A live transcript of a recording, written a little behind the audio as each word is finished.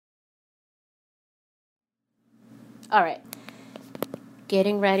All right.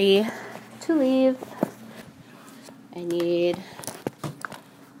 Getting ready to leave. I need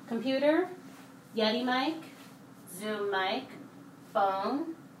computer, Yeti mic, Zoom mic,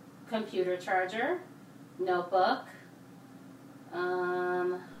 phone, computer charger, notebook.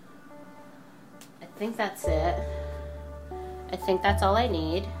 I think that's it. I think that's all I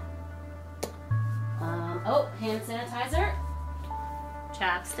need. Hand sanitizer,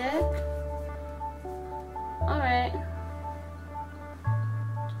 chapstick. All right.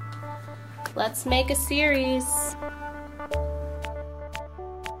 Let's make a series.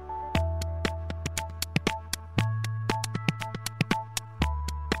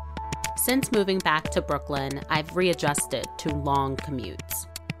 Since moving back to Brooklyn, I've readjusted to long commutes.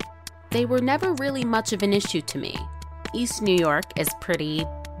 They were never really much of an issue to me. East New York is pretty,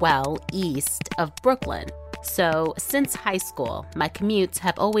 well, east of Brooklyn. So since high school, my commutes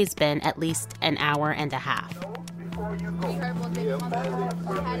have always been at least an hour and a half.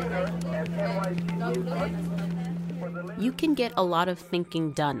 You can get a lot of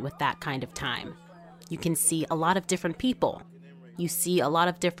thinking done with that kind of time. You can see a lot of different people. You see a lot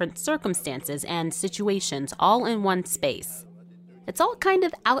of different circumstances and situations all in one space. It's all kind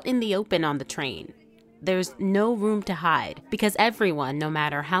of out in the open on the train. There's no room to hide because everyone, no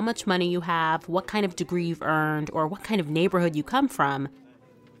matter how much money you have, what kind of degree you've earned, or what kind of neighborhood you come from,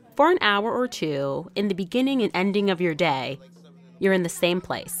 for an hour or two, in the beginning and ending of your day, you're in the same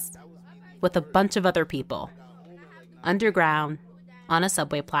place with a bunch of other people, underground, on a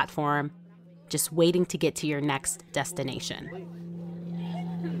subway platform, just waiting to get to your next destination.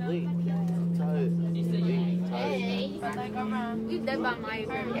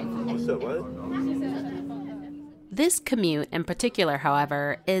 This commute in particular,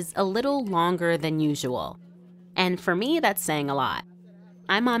 however, is a little longer than usual. And for me, that's saying a lot.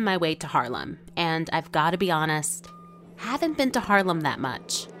 I'm on my way to Harlem, and I've got to be honest, haven't been to Harlem that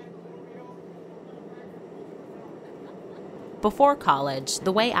much. Before college,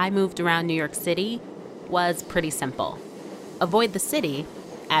 the way I moved around New York City was pretty simple. Avoid the city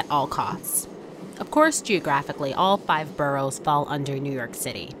at all costs. Of course, geographically, all 5 boroughs fall under New York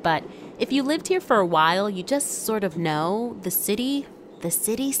City, but if you lived here for a while, you just sort of know the city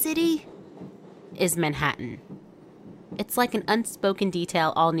is Manhattan. It's like an unspoken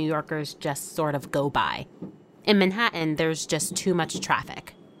detail all New Yorkers just sort of go by. In Manhattan, there's just too much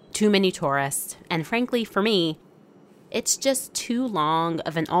traffic, too many tourists, and frankly, for me, it's just too long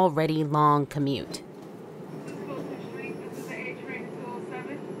of an already long commute.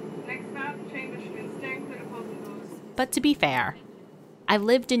 But to be fair, I've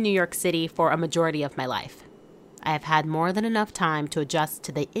lived in New York City for a majority of my life. I have had more than enough time to adjust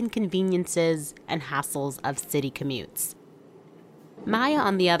to the inconveniences and hassles of city commutes. Maya,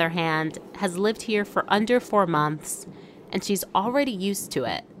 on the other hand, has lived here for under 4 months, and she's already used to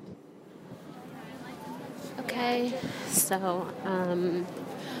it. Okay, so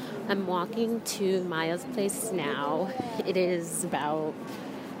I'm walking to Maya's place now. It is about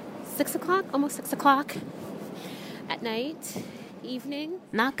 6 o'clock, almost 6 o'clock at night, evening.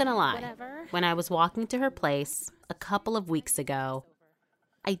 Not gonna lie, whatever. When I was walking to her place a couple of weeks ago,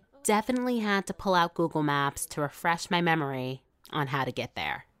 I definitely had to pull out Google Maps to refresh my memory on how to get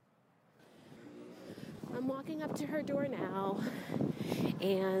there. I'm walking up to her door now,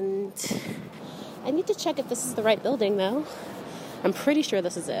 and I need to check if this is the right building, though. I'm pretty sure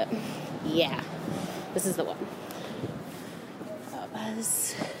this is it. Yeah, this is the one.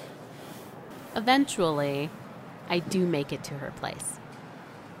 Eventually, I do make it to her place.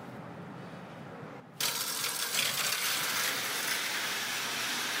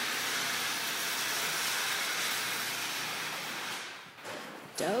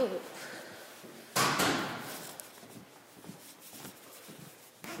 Dope.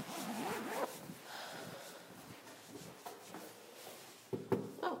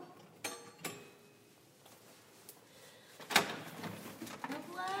 Oh.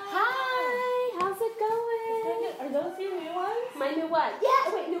 Hi, how's it going? Are those your new ones? My new what?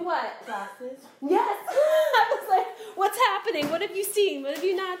 Yeah, wait, new what? Glasses. Yes! I was like, what's happening? What have you seen? What have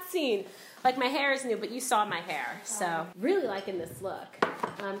you not seen? Like, my hair is new, but you saw my hair, so really liking this look.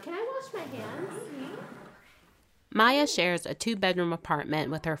 Can I wash my hands? Mm-hmm. Maya shares a 2-bedroom apartment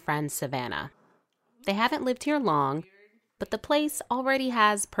with her friend Savannah. They haven't lived here long, but the place already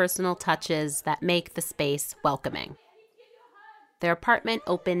has personal touches that make the space welcoming. Their apartment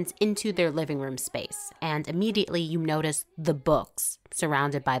opens into their living room space, and immediately you notice the books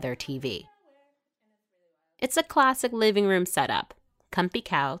surrounded by their TV. It's a classic living room setup. Comfy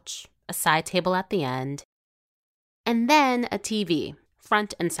couch, a side table at the end, and then a TV,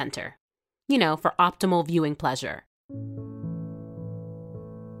 front and center. You know, for optimal viewing pleasure.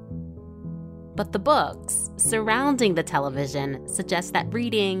 But the books surrounding the television suggest that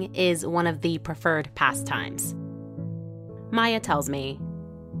reading is one of the preferred pastimes. Maya tells me,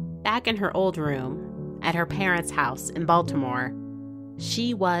 back in her old room at her parents' house in Baltimore,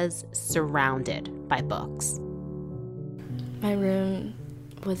 she was surrounded by books. My room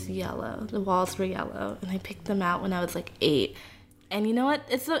was yellow. The walls were yellow, and I picked them out when I was like 8. And you know what?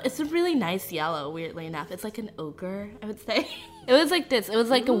 It's a really nice yellow, weirdly enough. It's like an ochre, I would say. It was like this. It was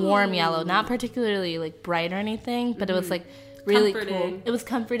like a warm yellow, not particularly like bright or anything, but it was like really cool. It was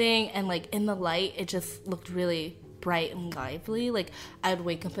comforting, and like in the light, it just looked really bright and lively. Like I'd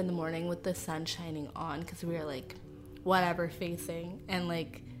wake up in the morning with the sun shining on because we were like whatever facing, and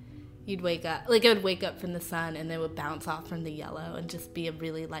like you'd wake up, like it would wake up from the sun and it would bounce off from the yellow and just be a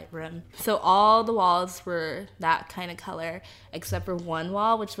really light room. So all the walls were that kind of color, except for one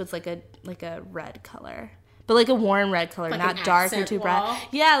wall, which was like a red color, but like a warm red color, like not dark or too bright.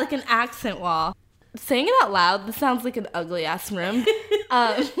 Yeah, like an accent wall. Saying it out loud, this sounds like an ugly ass room.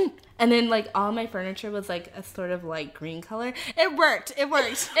 And then like all my furniture was like a sort of light green color. It worked.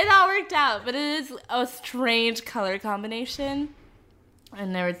 It all worked out, but it is a strange color combination.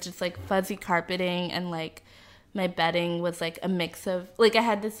 And there was just like fuzzy carpeting, and like my bedding was like a mix of, like I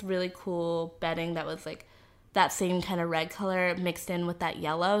had this really cool bedding that was like that same kind of red color mixed in with that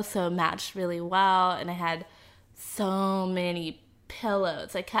yellow, so it matched really well. And I had so many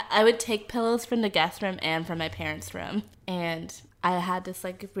pillows. Like I would take pillows from the guest room and from my parents' room, and I had this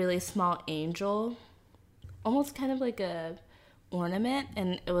like really small angel, almost kind of like a ornament,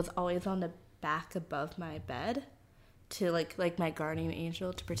 and it was always on the back above my bed to like my guardian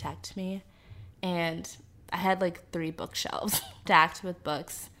angel to protect me. And I had like 3 bookshelves stacked with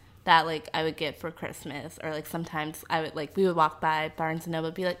books that like I would get for Christmas, or like sometimes I would like, we would walk by Barnes and Noble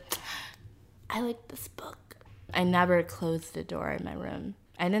and be like, I like this book. I never closed the door in my room.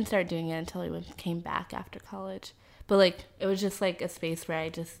 I didn't start doing it until I came back after college. But like it was just like a space where I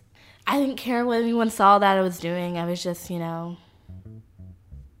didn't care what anyone saw that I was doing. I was just,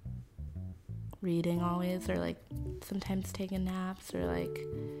 reading always, or like sometimes taking naps, or like,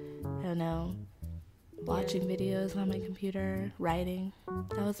 I don't know, watching videos on my computer, writing.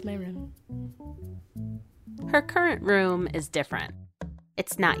 That was my room. Her current room is different.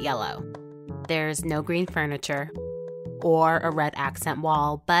 It's not yellow. There's no green furniture or a red accent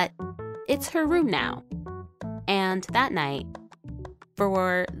wall, but it's her room now. And that night,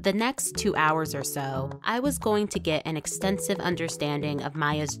 for the next 2 hours or so, I was going to get an extensive understanding of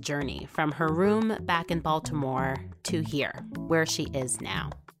Maya's journey from her room back in Baltimore to here, where she is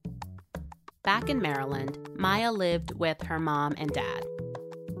now. Back in Maryland, Maya lived with her mom and dad.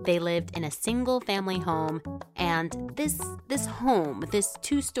 They lived in a single-family home, and this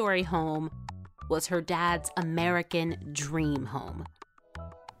 2-story home, was her dad's American dream home.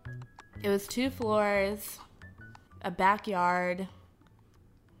 It was 2 floors, a backyard,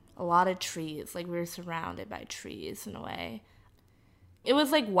 a lot of trees. Like we were surrounded by trees in a way. It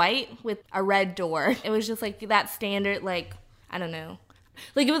was like white with a red door. It was just like that standard, like, I don't know.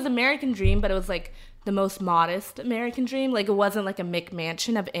 Like it was American dream, but it was like the most modest American dream. Like it wasn't like a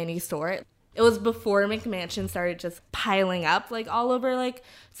McMansion of any sort. It was before McMansion started just piling up like all over like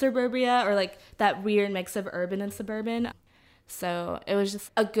suburbia, or like that weird mix of urban and suburban. So it was just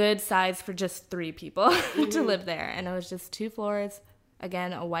a good size for just 3 people to live there. And it was just 2 floors,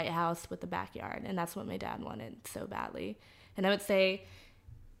 again, a white house with a backyard. And that's what my dad wanted so badly. And I would say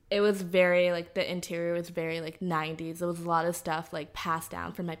it was very, like, the interior was very, like, 90s. There was a lot of stuff, like, passed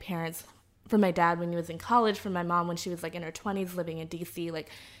down from my parents, from my dad when he was in college, from my mom when she was, like, in her 20s living in D.C. Like,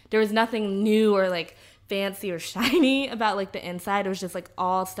 there was nothing new or, like, fancy or shiny about, like, the inside. It was just, like,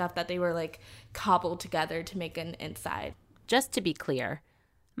 all stuff that they were, like, cobbled together to make an inside. Just to be clear,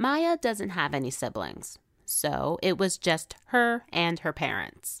 Maya doesn't have any siblings, so it was just her and her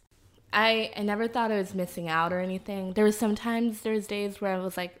parents. I never thought I was missing out or anything. There was days where I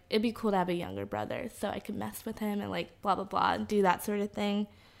was like, it'd be cool to have a younger brother so I could mess with him and like blah, blah, blah, and do that sort of thing.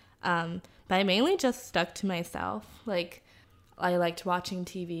 But I mainly just stuck to myself. Like, I liked watching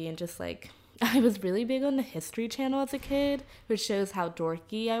TV and just like, I was really big on the History Channel as a kid, which shows how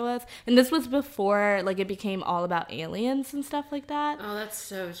dorky I was. And this was before, like, it became all about aliens and stuff like that. Oh, that's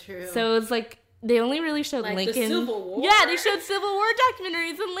so true. So it was like, they only really showed like Lincoln. The Civil War? Yeah, they showed Civil War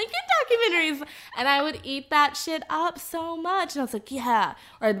documentaries and Lincoln documentaries. And I would eat that shit up so much. And I was like, yeah.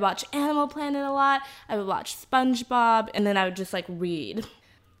 Or I'd watch Animal Planet a lot. I would watch SpongeBob. And then I would just, like, read.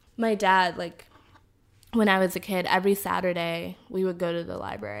 My dad, like, when I was a kid, every Saturday, we would go to the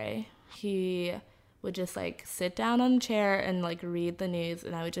library. He would just, like, sit down on a chair and, like, read the news.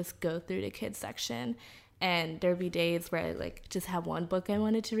 And I would just go through the kids section. And there'd be days where I like just have one book I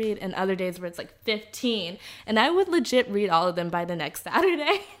wanted to read and other days where it's like 15. And I would legit read all of them by the next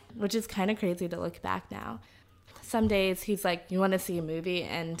Saturday, which is kind of crazy to look back now. Some days he's like, you want to see a movie?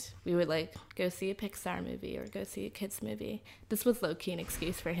 And we would like go see a Pixar movie or go see a kids movie. This was low-key an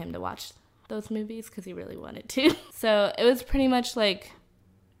excuse for him to watch those movies because he really wanted to. So it was pretty much like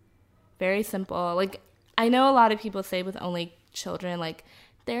very simple. Like, I know a lot of people say with only children, like,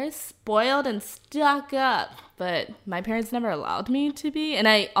 they're spoiled and stuck up, but my parents never allowed me to be. And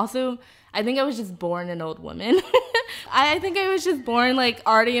I think I was just born an old woman. I think I was just born like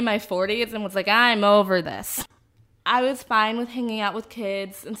already in my 40s and was like, I'm over this. I was fine with hanging out with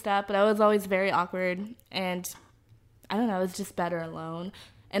kids and stuff, but I was always very awkward, and I don't know, I was just better alone.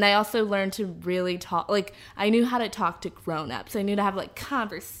 And I also learned to really talk, like, I knew how to talk to grown-ups. I knew to have, like,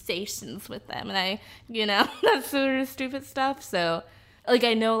 conversations with them, and that sort of stupid stuff. So, like,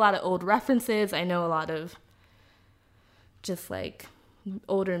 I know a lot of old references. I know a lot of just, like,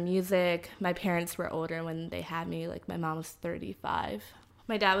 older music. My parents were older when they had me. Like, my mom was 35.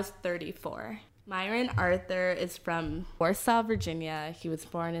 My dad was 34. Myron Arthur is from Warsaw, Virginia. He was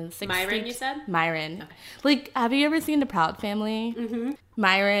born in 60... Myron, you said? Myron. Okay. Like, have you ever seen The Proud Family? Mm-hmm.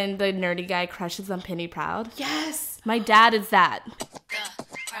 Myron, the nerdy guy, crushes on Penny Proud. Yes! My dad is that. The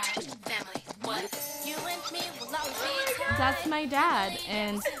Proud Family. What? You and me will always be. That's my dad.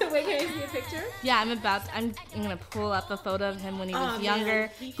 And wait, can I see a picture? Yeah, I'm gonna pull up a photo of him when he was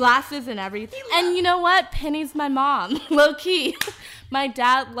younger. Glasses and everything. And you know what? Penny's my mom. Low key. My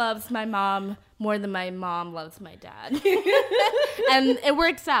dad loves my mom more than my mom loves my dad. And it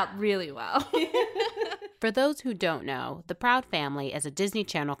works out really well. For those who don't know, The Proud Family is a Disney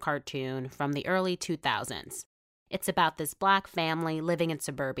Channel cartoon from the early 2000s. It's about this black family living in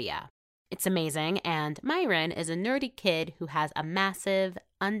suburbia. It's amazing, and Myron is a nerdy kid who has a massive,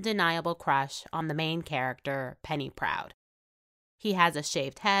 undeniable crush on the main character, Penny Proud. He has a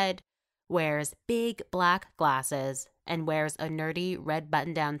shaved head, wears big black glasses, and wears a nerdy red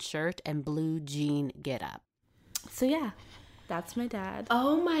button-down shirt and blue jean getup. So yeah, that's my dad.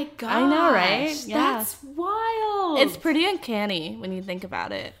 Oh my gosh. I know, right? Yeah. That's wild. It's pretty uncanny when you think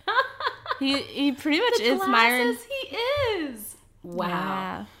about it. He pretty much the is glasses, Myron. He is. Wow.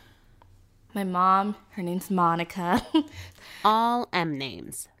 Yeah. My mom, her name's Monica. All M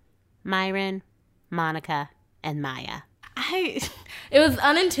names. Myron, Monica, and Maya. It was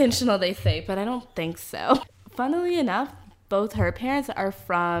unintentional, they say, but I don't think so. Funnily enough, both her parents are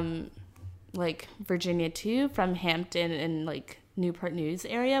from, like, Virginia, too, from Hampton and, like, Newport News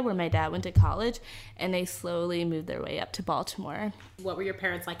area where my dad went to college, and they slowly moved their way up to Baltimore. What were your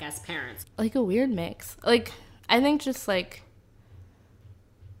parents like as parents? Like, a weird mix. Like, I think just, like,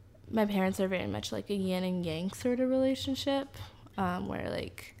 my parents are very much, like, a yin and yang sort of relationship, where,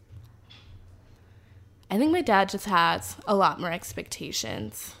 like, I think my dad just has a lot more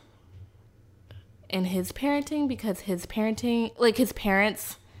expectations in his parenting because his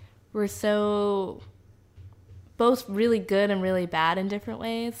parents were so both really good and really bad in different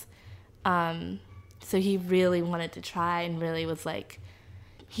ways. So he really wanted to try and really was like,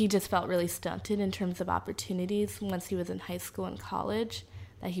 he just felt really stunted in terms of opportunities once he was in high school and college,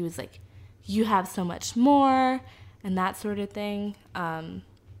 that he was like, you have so much more and that sort of thing. And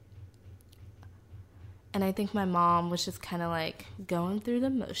I think my mom was just kind of like going through the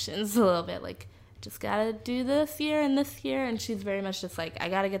motions a little bit, like, just gotta do this year and this year. And she's very much just like, I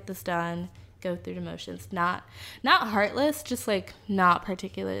gotta get this done, go through the motions. Not heartless, just like not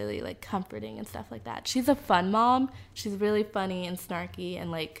particularly like comforting and stuff like that. She's a fun mom. She's really funny and snarky, and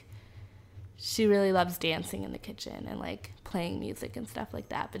like she really loves dancing in the kitchen and like playing music and stuff like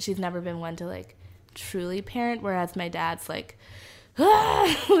that. But she's never been one to like truly parent, whereas my dad's like,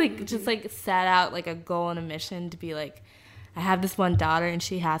 like just like set out like a goal and a mission to be like, I have this one daughter and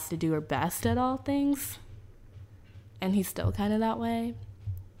she has to do her best at all things, and he's still kind of that way,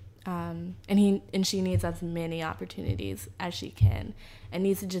 and she needs as many opportunities as she can, and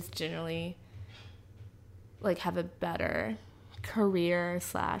needs to just generally like have a better career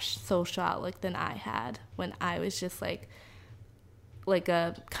 / social outlook than I had when I was just like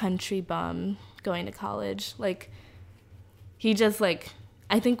a country bum going to college. Like, he just, like,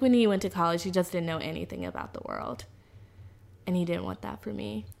 I think when he went to college, he just didn't know anything about the world. And he didn't want that for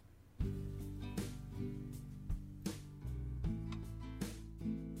me.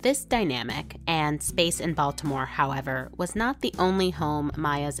 This dynamic and space in Baltimore, however, was not the only home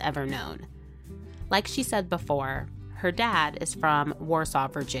Maya's ever known. Like she said before, her dad is from Warsaw,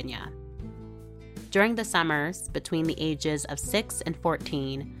 Virginia. During the summers between the ages of 6 and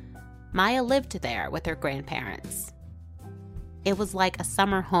 14, Maya lived there with her grandparents. It was like a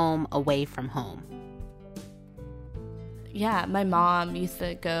summer home away from home. yeah, my mom used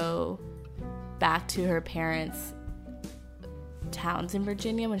to go back to her parents' towns in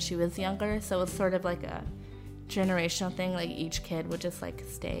Virginia when she was younger, so it was sort of like a generational thing. Like each kid would just like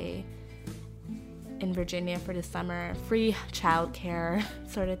stay in Virginia for the summer, free childcare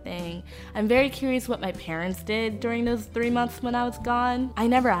sort of thing. I'm very curious what my parents did during those 3 months when I was gone. I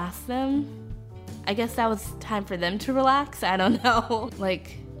never asked them. I guess that was time for them to relax. I don't know.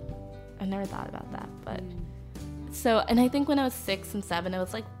 Like, I never thought about that, but so, and I think when I was 6 and 7, I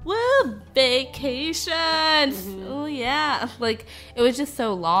was like, woo, vacations. Oh yeah. Like, it was just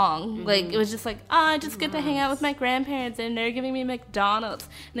so long. Like, it was just like, oh, I just get to hang out with my grandparents and they're giving me McDonald's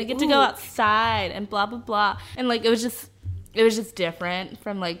and I get to go outside and blah, blah, blah. And like, it was just different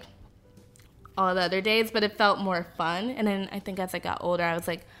from like all the other days, but it felt more fun. And then I think as I got older, I was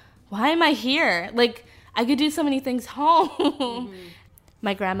like, why am I here? Like, I could do so many things home.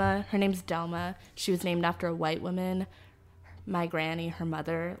 My grandma, her name's Delma. She was named after a white woman my granny, her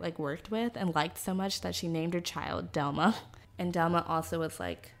mother, like worked with and liked so much that she named her child Delma. And Delma also was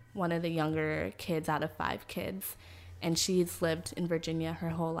like one of the younger kids out of 5 kids. And she's lived in Virginia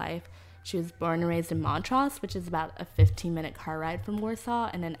her whole life. She was born and raised in Montrose, which is about a 15-minute car ride from Warsaw.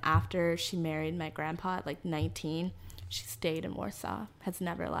 And then after she married my grandpa at like 19, she stayed in Warsaw, has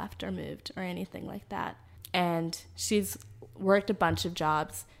never left or moved or anything like that. And she's worked a bunch of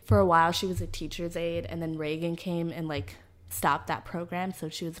jobs. For a while, she was a teacher's aide, and then Reagan came and like stopped that program, so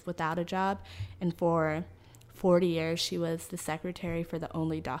she was without a job. And for 40 years, she was the secretary for the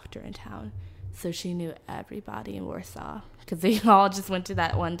only doctor in town. So she knew everybody in Warsaw because they all just went to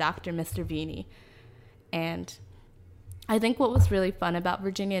that one doctor, Mr. Vini. And I think what was really fun about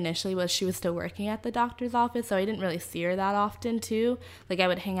Virginia initially was she was still working at the doctor's office, so I didn't really see her that often too. Like, I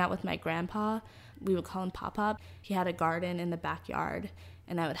would hang out with my grandpa. We would call him Pop-Pop. He had a garden in the backyard,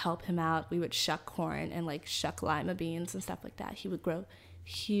 and I would help him out. We would shuck corn and like shuck lima beans and stuff like that. He would grow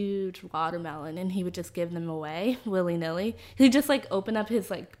huge watermelon, and he would just give them away willy-nilly. He'd just like open up his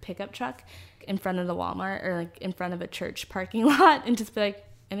like pickup truck in front of the Walmart or like in front of a church parking lot and just be like,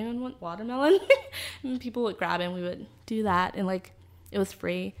 anyone want watermelon? And people would grab it, and we would do that, and like it was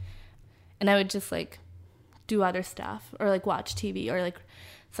free. And I would just like do other stuff or like watch TV, or like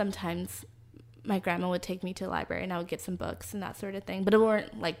sometimes my grandma would take me to the library and I would get some books and that sort of thing. But it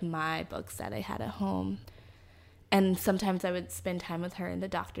weren't like my books that I had at home. And sometimes I would spend time with her in the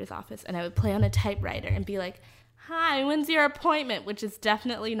doctor's office, and I would play on a typewriter and be like, hi, when's your appointment? Which is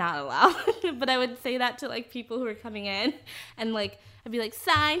definitely not allowed. But I would say that to like people who were coming in, and like I'd be like,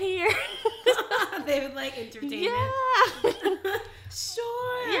 sign here. They would like entertain Yeah.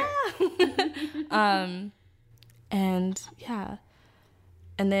 Sure. Yeah. And yeah.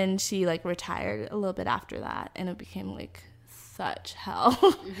 And then she like retired a little bit after that, and it became like such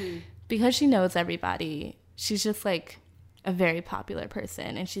hell. Because she knows everybody. She's just like a very popular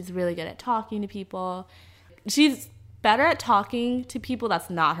person, and she's really good at talking to people. She's better at talking to people that's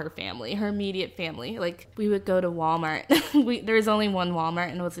not her family, her immediate family. Like, we would go to Walmart. There was only one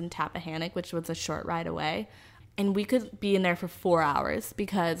Walmart, and it was in Tappahannock, which was a short ride away. And we could be in there for 4 hours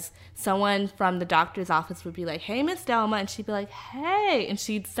because someone from the doctor's office would be like, hey, Miss Delma. And she'd be like, hey. And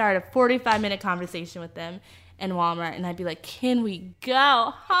she'd start a 45-minute conversation with them in Walmart. And I'd be like, can we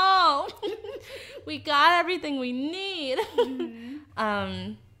go home? We got everything we need.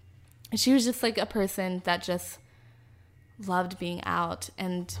 She was just like a person that just loved being out.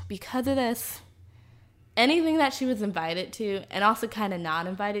 And because of this, anything that she was invited to and also kind of not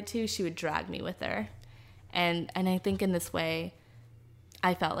invited to, she would drag me with her. And I think in this way,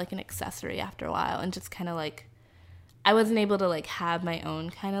 I felt like an accessory after a while, and just kind of like, I wasn't able to like have my own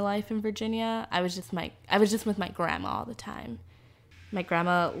kind of life in Virginia. I was just with my grandma all the time. My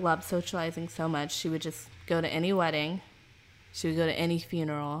grandma loved socializing so much. She would just go to any wedding. She would go to any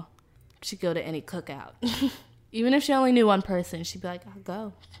funeral. She'd go to any cookout. Even if she only knew one person, she'd be like, I'll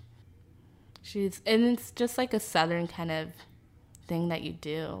go. And it's just like a Southern kind of thing that you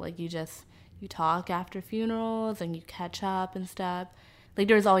do. Like, you talk after funerals and you catch up and stuff. Like,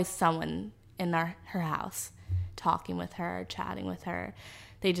 there was always someone in her house talking with her, chatting with her.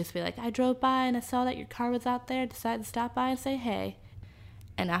 They'd just be like, I drove by and I saw that your car was out there, decided to stop by and say hey.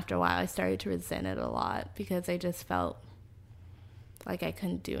 And after a while, I started to resent it a lot because I just felt like I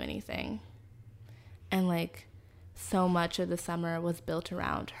couldn't do anything. And like, so much of the summer was built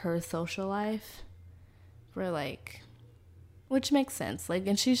around her social life. Where like, which makes sense. Like,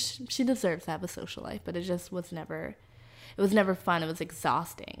 and she deserves to have a social life, but it just was never fun. It was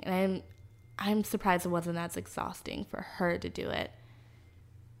exhausting. And I'm surprised it wasn't as exhausting for her to do it.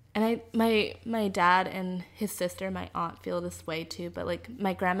 And my dad and his sister, my aunt, feel this way too, but like,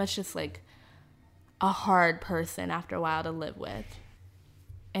 my grandma's just like a hard person after a while to live with.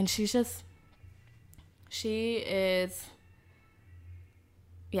 And she's just a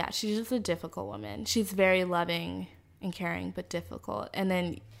difficult woman. She's very loving and caring, but difficult. And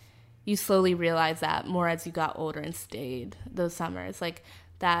then you slowly realize that more as you got older and stayed those summers, like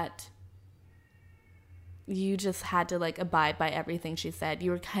that you just had to like abide by everything she said.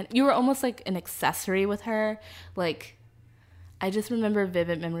 You were almost like an accessory with her. Like, I just remember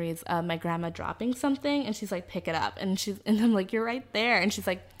vivid memories of my grandma dropping something and she's like, pick it up. And I'm like, you're right there. And she's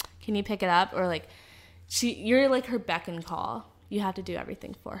like, can you pick it up? Or like, you're like her beck and call. You have to do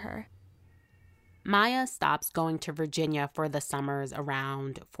everything for her. Maya stops going to Virginia for the summers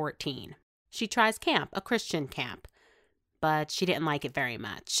around 14. She tries camp, a Christian camp, but she didn't like it very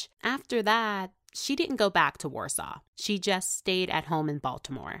much. After that, she didn't go back to Warsaw. She just stayed at home in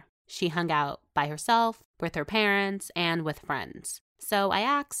Baltimore. She hung out by herself, with her parents, and with friends. So I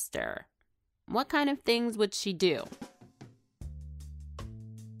asked her, what kind of things would she do?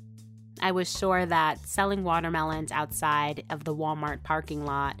 I was sure that selling watermelons outside of the Walmart parking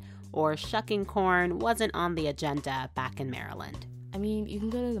lot or shucking corn wasn't on the agenda back in Maryland. I mean, you can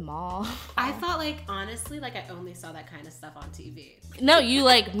go to the mall. I thought, like, honestly, like, I only saw that kind of stuff on TV. No, you,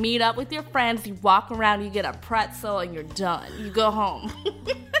 like, meet up with your friends, you walk around, you get a pretzel, and you're done. You go home.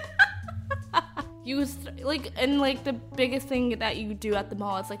 The biggest thing that you do at the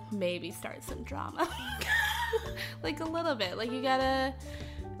mall is, like, maybe start some drama. Like, a little bit. Like, you gotta,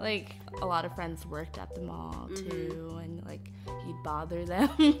 like, a lot of friends worked at the mall, too, and, like, you'd bother them.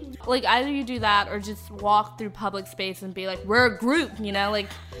 Like, either you do that or just walk through public space and be like, we're a group, you know? Like,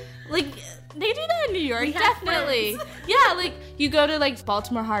 they do that in New York, definitely. Yeah, like, you go to, like,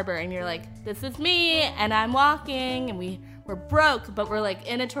 Baltimore Harbor and you're like, this is me, and I'm walking, and we're broke, but we're, like,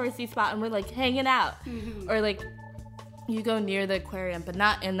 in a touristy spot, and we're, like, hanging out. Or, like, you go near the aquarium, but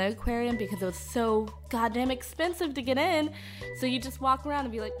not in the aquarium because it was so goddamn expensive to get in. So you just walk around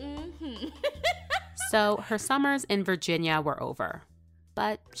and be like, So her summers in Virginia were over,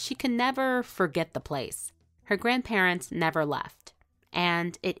 but she can never forget the place. Her grandparents never left,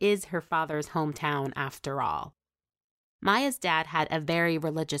 and it is her father's hometown after all. Maya's dad had a very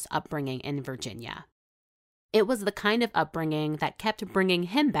religious upbringing in Virginia. It was the kind of upbringing that kept bringing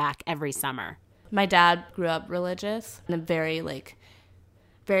him back every summer. My dad grew up religious in a very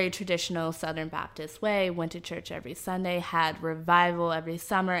traditional Southern Baptist way, went to church every Sunday, had revival every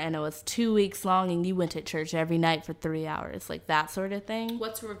summer, and it was 2 weeks long, and you went to church every night for 3 hours, like that sort of thing.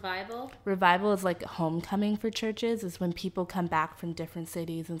 What's revival? Revival is like homecoming for churches, is when people come back from different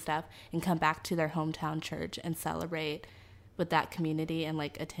cities and stuff and come back to their hometown church and celebrate with that community and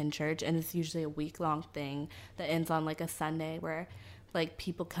like attend church. And it's usually a week-long thing that ends on like a Sunday where like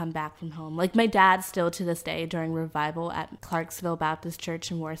people come back from home. Like my dad still to this day during revival at Clarksville Baptist Church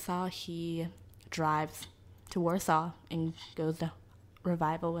in Warsaw, he drives to Warsaw and goes to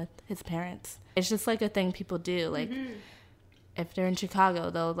revival with his parents. It's just like a thing people do. Like if they're in Chicago,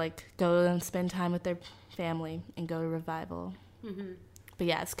 they'll like go and spend time with their family and go to revival. But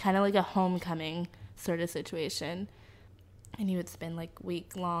yeah, it's kind of like a homecoming sort of situation. And he would spend like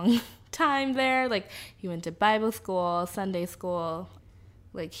week-long time there. Like he went to Bible school, Sunday school.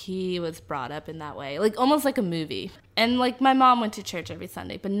 Like he was brought up in that way, like almost like a movie. And like my mom went to church every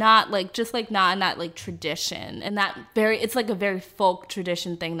Sunday, but not like just like not in that like tradition and that it's like a very folk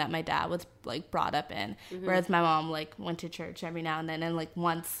tradition thing that my dad was like brought up in. Whereas my mom like went to church every now and then, and like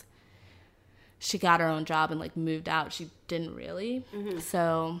once she got her own job and like moved out, she didn't really.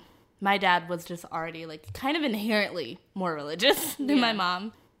 So my dad was just already like kind of inherently more religious than my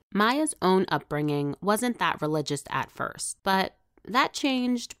mom. Maya's own upbringing wasn't that religious at first, but that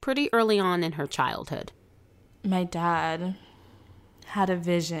changed pretty early on in her childhood. My dad had a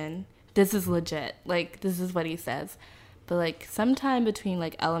vision. This is legit. Like, this is what he says. But, like, sometime between,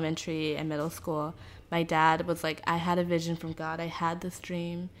 like, elementary and middle school, my dad was like, I had a vision from God. I had this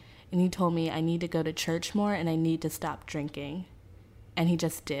dream. And he told me I need to go to church more and I need to stop drinking. And he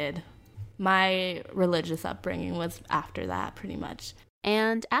just did. My religious upbringing was after that, pretty much.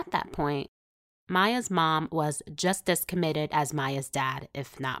 And at that point, Maya's mom was just as committed as Maya's dad,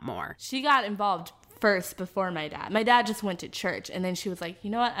 if not more. She got involved first before my dad. My dad just went to church, and then she was like, you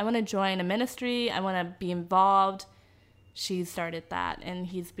know what, I want to join a ministry. I want to be involved. She started that, and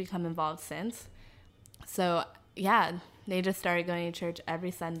he's become involved since. So, yeah, they just started going to church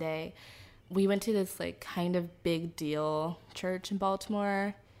every Sunday. We went to this, like, kind of big deal church in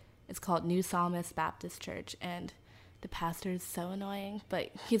Baltimore. It's called New Psalmist Baptist Church, and the pastor is so annoying, but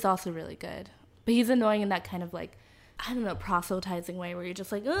he's also really good. But he's annoying in that kind of like, I don't know, proselytizing way where you're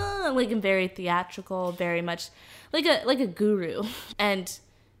just like, like very theatrical, very much like a guru. And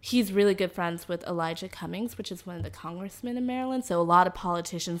he's really good friends with Elijah Cummings, which is one of the congressmen in Maryland. So a lot of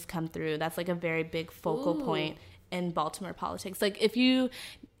politicians come through. That's like a very big focal point in Baltimore politics. Like if you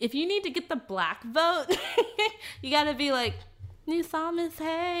need to get the black vote, you got to be like, New Psalmist,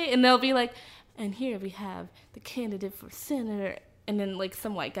 hey. And they'll be like, and here we have the candidate for senator. And then like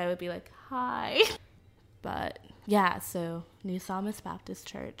some white guy would be like, hi. But yeah, so New Psalmist Baptist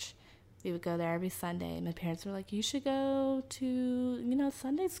Church. We would go there every Sunday. My parents were like, you should go to,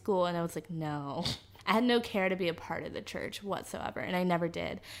 Sunday school. And I was like, no. I had no care to be a part of the church whatsoever, and I never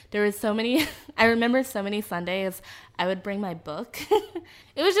did. There was so many, I remember so many Sundays I would bring my book.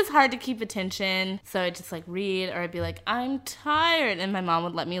 It was just hard to keep attention, so I'd just like read, or I'd be like, I'm tired, and my mom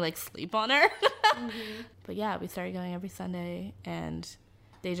would let me like sleep on her. But yeah, we started going every Sunday, and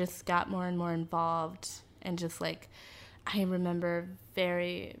they just got more and more involved, and just like, I remember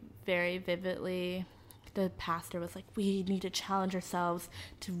very, very vividly, the pastor was like, we need to challenge ourselves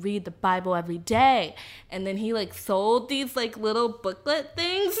to read the Bible every day. And then he like sold these like little booklet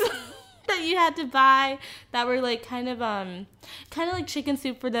things that you had to buy that were like kind of like chicken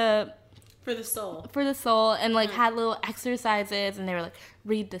soup for the soul, and like had little exercises, and they were like,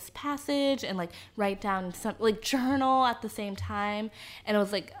 read this passage and like write down some like journal at the same time. And it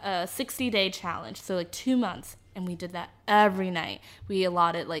was like a 60-day challenge, so like 2 months. And we did that every night. We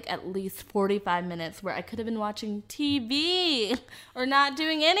allotted like at least 45 minutes where I could have been watching TV or not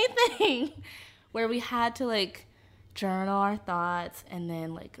doing anything, where we had to like journal our thoughts and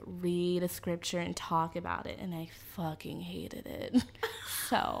then like read a scripture and talk about it. And I fucking hated it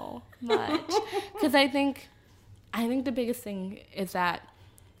so much. Because I think the biggest thing is that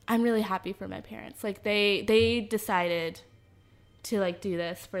I'm really happy for my parents. Like they decided to like do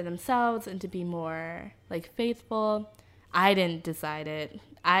this for themselves and to be more like faithful. I didn't decide it.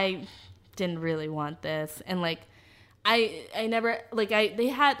 I didn't really want this. And like I never like they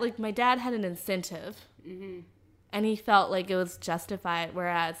had like my dad had an incentive. And he felt like it was justified,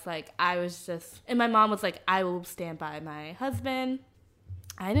 whereas like I was just, and my mom was like, I will stand by my husband.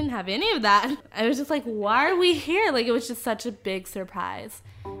 I didn't have any of that. I was just like, why are we here? Like it was just such a big surprise.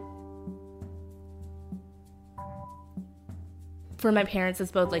 For my parents,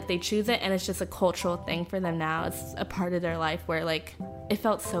 it's both like they choose it and it's just a cultural thing for them now. It's a part of their life where like it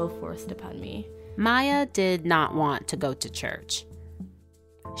felt so forced upon me. Maya did not want to go to church.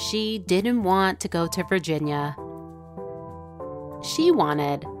 She didn't want to go to Virginia. She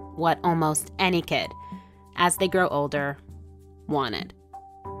wanted what almost any kid, as they grow older, wanted.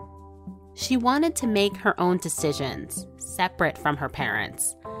 She wanted to make her own decisions, separate from her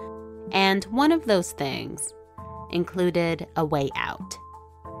parents. And one of those things included a way out.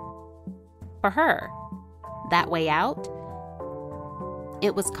 For her, that way out,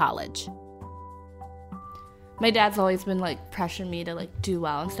 it was college. My dad's always been like pressuring me to like do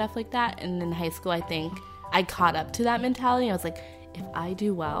well and stuff like that. And in high school, I think I caught up to that mentality. I was like, if I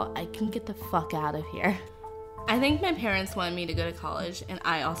do well, I can get the fuck out of here. I think my parents wanted me to go to college, and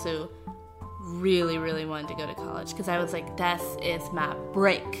I also really, really wanted to go to college because I was like, this is my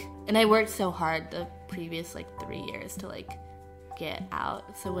break. And I worked so hard the previous like 3 years to like get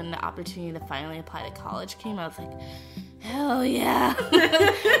out. So when the opportunity to finally apply to college came, I was like, hell yeah.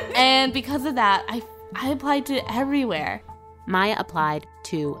 And because of that, I applied to everywhere. Maya applied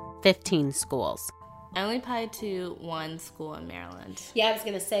to 15 schools. I only applied to one school in Maryland. Yeah, I was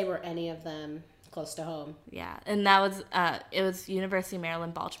going to say, were any of them close to home? Yeah, and that was, it was University of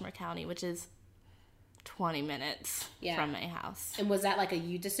Maryland, Baltimore County, which is 20 minutes from my house. And was that like a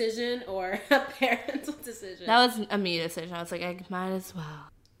you decision or a parental decision? That was a me decision. I was like, I might as well.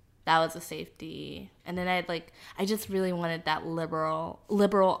 That was a safety. And then I just really wanted that liberal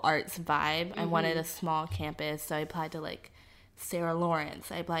arts vibe. I wanted a small campus, so I applied to like Sarah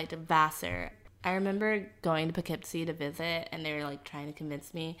Lawrence. I applied to Vassar. I remember going to Poughkeepsie to visit, and they were like trying to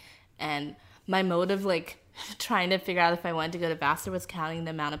convince me. And my motive, like trying to figure out if I wanted to go to Vassar, was counting the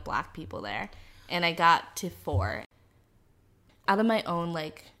amount of black people there. And I got to 4. Out of my own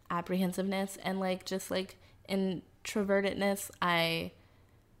like apprehensiveness and like just like introvertedness, I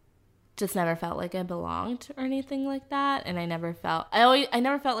just never felt like I belonged or anything like that. And I never felt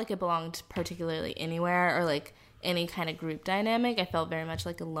like I belonged particularly anywhere or like any kind of group dynamic. I felt very much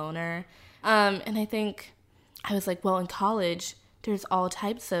like a loner. And I think I was like, well, in college, there's all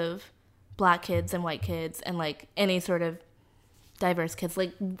types of black kids and white kids and like any sort of diverse kids.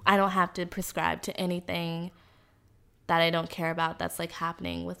 Like, I don't have to prescribe to anything that I don't care about that's like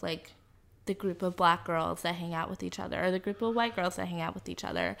happening with like the group of black girls that hang out with each other or the group of white girls that hang out with each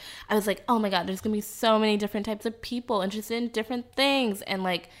other. I was like, oh my God, there's gonna be so many different types of people interested in different things. And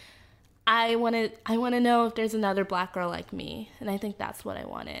like, I want to know if there's another black girl like me, and I think that's what I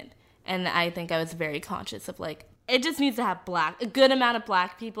wanted. And I think I was very conscious of, like, it just needs to have a good amount of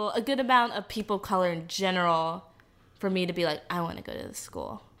black people, a good amount of people of color in general, for me to be like, I want to go to this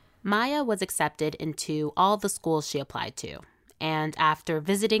school. Maya was accepted into all the schools she applied to. And after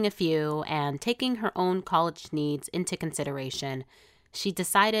visiting a few and taking her own college needs into consideration, she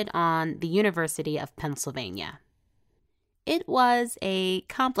decided on the University of Pennsylvania. It was a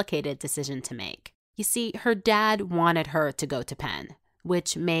complicated decision to make. You see, her dad wanted her to go to Penn,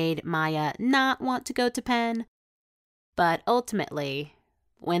 which made Maya not want to go to Penn. But ultimately,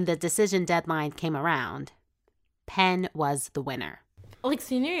 when the decision deadline came around, Penn was the winner. Like,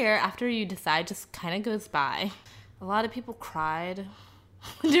 senior year, after you decide, just kind of goes by. A lot of people cried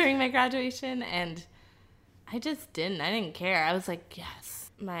during my graduation, and I just didn't. I didn't care. I was like, yes.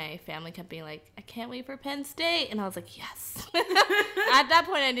 My family kept being like, I can't wait for Penn State. And I was like, yes. At that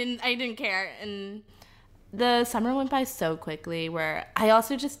point, I didn't care. And the summer went by so quickly, where I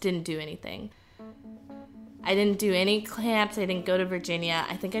also just didn't do anything. I didn't do any camps. I didn't go to Virginia.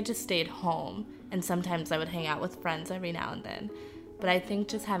 I think I just stayed home. And sometimes I would hang out with friends every now and then. But I think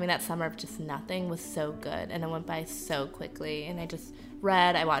just having that summer of just nothing was so good. And it went by so quickly. And I just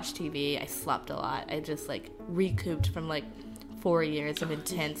read, I watched TV, I slept a lot. I just, like, recouped from, like, 4 years of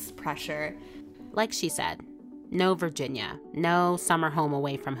intense pressure. Like she said, no Virginia, no summer home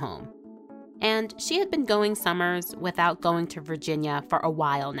away from home. And she had been going summers without going to Virginia for a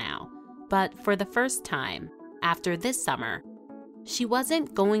while now. But for the first time, after this summer, she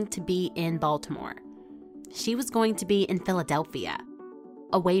wasn't going to be in Baltimore. She was going to be in Philadelphia,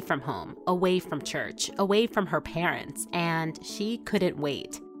 away from home, away from church, away from her parents, and she couldn't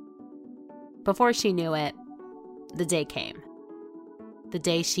wait. Before she knew it, the day came. The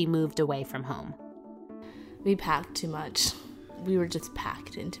day she moved away from home. We packed too much. We were just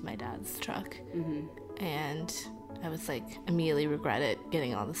packed into my dad's truck. Mm-hmm. And I was like, immediately regretted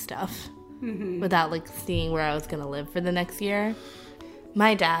getting all the stuff without, like, seeing where I was going to live for the next year.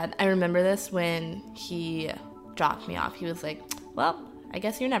 My dad, I remember this when he dropped me off. He was like, well, I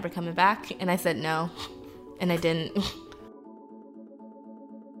guess you're never coming back. And I said no. And I didn't.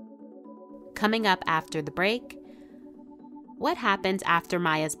 Coming up after the break, what happens after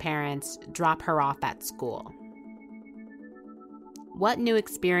Maya's parents drop her off at school? What new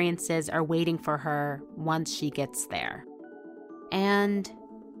experiences are waiting for her once she gets there? And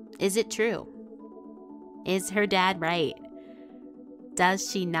is it true? Is her dad right? Does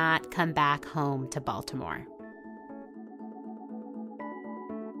she not come back home to Baltimore?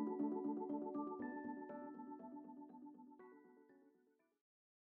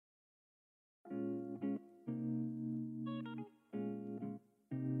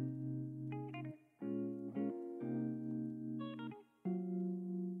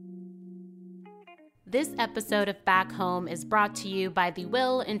 This episode of Back Home is brought to you by the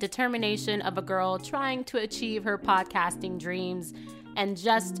will and determination of a girl trying to achieve her podcasting dreams and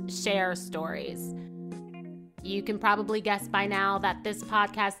just share stories. You can probably guess by now that this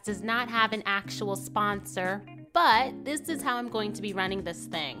podcast does not have an actual sponsor, but this is how I'm going to be running this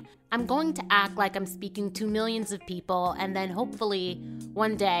thing. I'm going to act like I'm speaking to millions of people, and then hopefully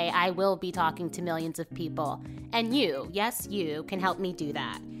one day I will be talking to millions of people. And you, yes, you can help me do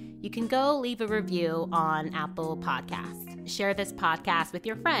that. You can go leave a review on Apple Podcasts. Share this podcast with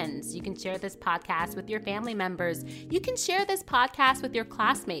your friends. You can share this podcast with your family members. You can share this podcast with your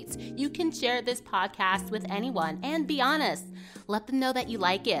classmates. You can share this podcast with anyone. And be honest, let them know that you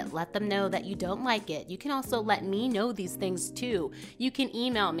like it. Let them know that you don't like it. You can also let me know these things too. You can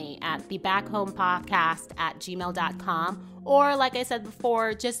email me at thebackhomepodcast@gmail.com, or like I said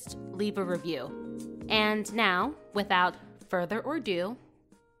before, just leave a review. And now, without further ado,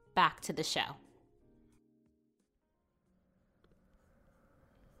 back to the show.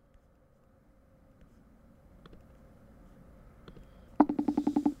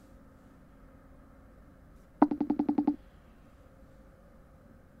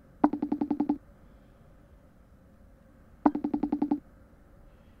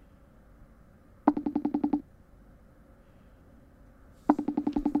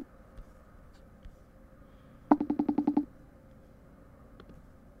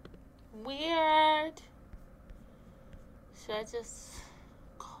 Weird. Should I just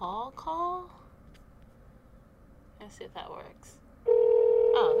call? Let's see if that works.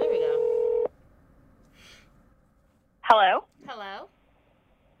 Oh, there we go. Hello? Hello?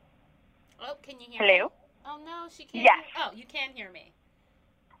 Oh, can you hear Hello? me? Oh, no, she can't. Yes. Oh, you can hear me.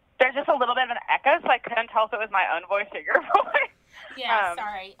 There's just a little bit of an echo, so I couldn't tell if it was my own voice or your voice. Yeah,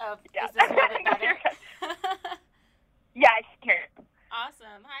 sorry. Yeah. Is this a little bit No, better? you're good. Yeah, I can hear you.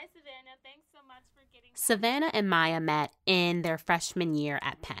 Awesome. Hi, Savannah. Thanks so much for getting. Savannah and Maya met in their freshman year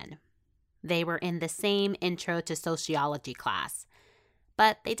at Penn. They were in the same intro to sociology class,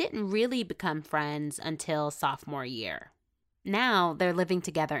 but they didn't really become friends until sophomore year. Now they're living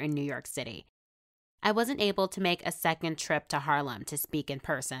together in New York City. I wasn't able to make a second trip to Harlem to speak in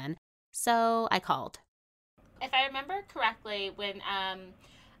person, so I called. If I remember correctly, when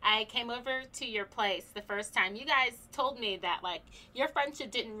I came over to your place the first time, you guys told me that, like, your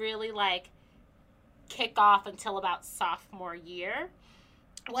friendship didn't really, like, kick off until about sophomore year.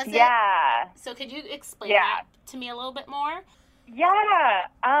 Was it? Yeah. So could you explain that to me a little bit more? Yeah.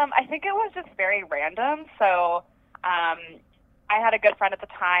 I think it was just very random. So I had a good friend at the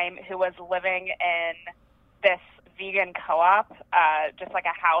time who was living in this vegan co-op, just like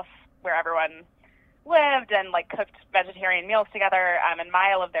a house where everyone lived and like cooked vegetarian meals together. And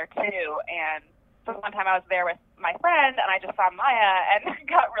Maya lived there too. And so one time I was there with my friend and I just saw Maya and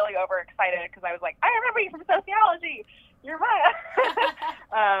got really overexcited because I was like, I remember you from sociology. You're Maya.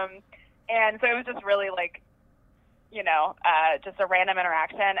 And so it was just really like, you know, just a random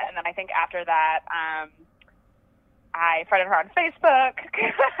interaction. And then I think after that, I friended her on Facebook.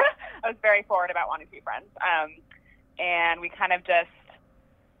 I was very forward about wanting to be friends. And we kind of just,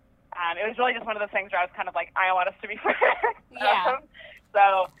 it was really just one of those things where I was kind of like, I want us to be friends. Yeah.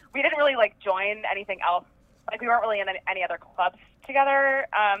 So we didn't really like join anything else. Like we weren't really in any other clubs together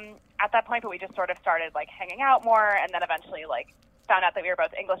at that point, but we just sort of started like hanging out more, and then eventually like found out that we were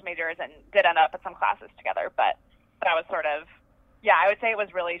both English majors and did end up at some classes together. But that was sort of, yeah, I would say it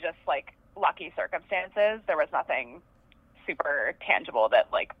was really just like lucky circumstances. There was nothing super tangible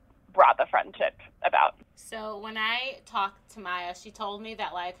that like brought the friendship about. So when I talked to Maya, she told me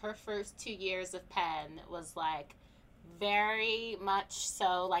that like her first 2 years of Penn was like very much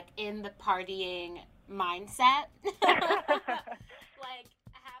so like in the partying mindset.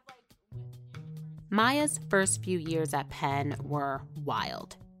 Maya's first few years at Penn were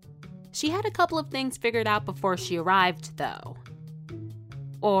wild. She had a couple of things figured out before she arrived, though.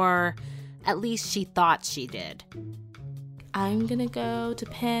 Or at least she thought she did. I'm gonna go to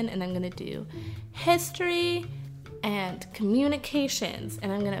Penn and I'm gonna do history and communications,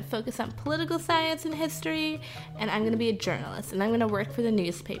 and I'm gonna focus on political science and history, and I'm gonna be a journalist, and I'm gonna work for the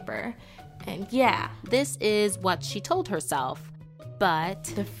newspaper. And yeah, this is what she told herself, but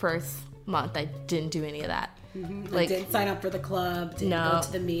the first month I didn't do any of that. Mm-hmm. Like, didn't sign up for the club, didn't go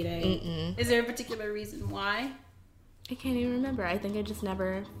to the meeting. Mm-mm. Is there a particular reason why? I can't even remember. I think I just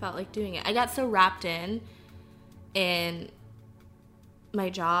never felt like doing it. I got so wrapped in my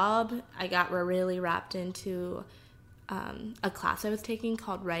job. I got really wrapped into a class I was taking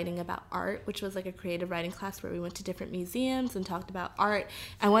called Writing About Art, which was like a creative writing class where we went to different museums and talked about art.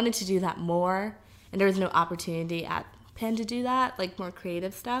 I wanted to do that more, and there was no opportunity at Penn to do that, like more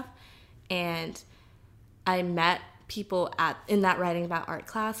creative stuff. And I met people in that Writing About Art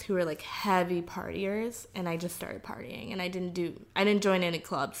class who were like heavy partiers, and I just started partying, and I didn't join any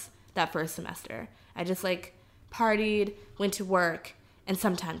clubs that first semester. I just like partied, went to work, and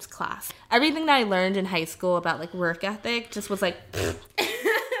sometimes class. Everything that I learned in high school about like work ethic just was like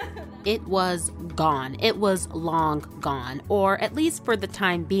it was gone. It was long gone, or at least for the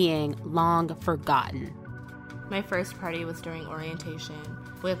time being, long forgotten. My first party was during orientation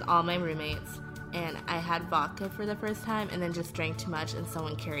with all my roommates, and I had vodka for the first time and then just drank too much, and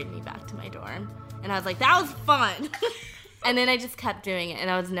someone carried me back to my dorm. And I was like, that was fun. And then I just kept doing it, and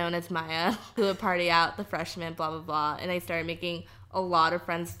I was known as Maya, who would party out the freshmen, blah, blah, blah. And I started making a lot of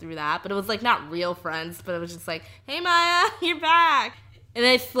friends through that, but it was like not real friends, but it was just like, hey Maya, you're back. And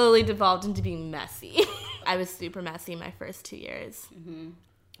then I slowly devolved into being messy. I was super messy my first 2 years. Mm-hmm.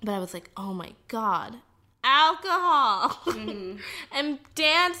 But I was like, oh my God, alcohol mm-hmm. and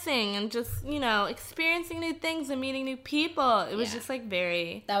dancing and just, you know, experiencing new things and meeting new people. It was just like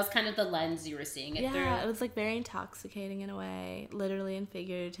very... That was kind of the lens you were seeing it through. Yeah, it was like very intoxicating in a way, literally and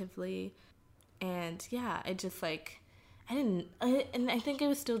figuratively. And yeah, I just like... and I think I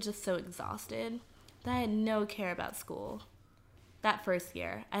was still just so exhausted that I had no care about school. That first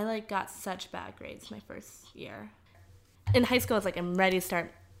year, I like got such bad grades my first year. In high school, I was like, I'm ready to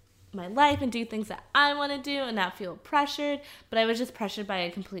start my life and do things that I want to do and not feel pressured, but I was just pressured by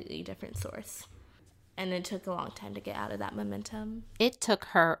a completely different source. And it took a long time to get out of that momentum. It took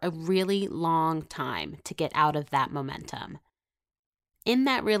her a really long time to get out of that momentum. In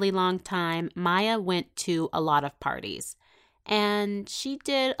that really long time, Maya went to a lot of parties. And she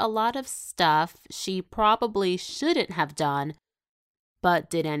did a lot of stuff she probably shouldn't have done, but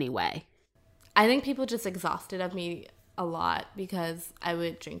did anyway. I think people just exhausted of me a lot because I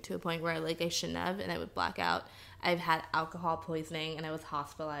would drink to a point where like I shouldn't have, and I would black out. I've had alcohol poisoning, and I was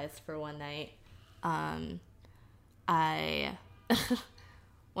hospitalized for one night.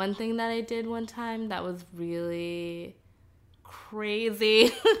 One thing that I did one time that was really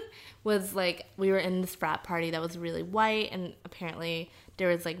crazy was like we were in this frat party that was really white, and apparently there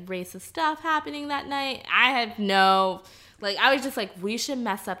was like racist stuff happening that night. I had no, like, I was just like, we should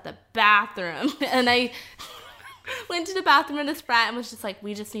mess up the bathroom. And I went to the bathroom in this frat and was just like,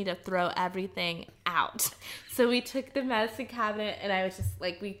 we just need to throw everything out. So we took the medicine cabinet and I was just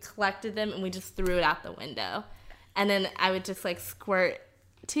like, we collected them and we just threw it out the window. And then I would just like squirt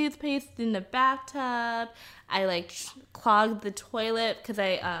toothpaste in the bathtub. I like clogged the toilet because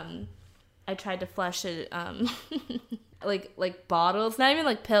I tried to flush it like bottles, not even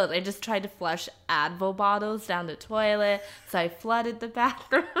like pills. I just tried to flush Advil bottles down the toilet, so I flooded the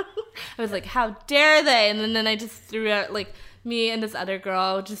bathroom. I was like, how dare they? And then I just threw out, like, me and this other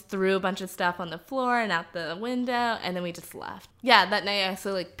girl just threw a bunch of stuff on the floor and out the window, and then we just left. Yeah, that night I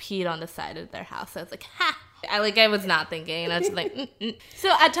also like peed on the side of their house. So I was like, ha! I was not thinking, and I was just like, mm-mm.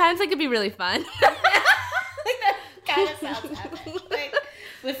 So at times it could be really fun. Kind of sounds epic. Like,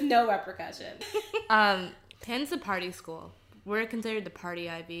 with no repercussion. Penn's a party school. We're considered the party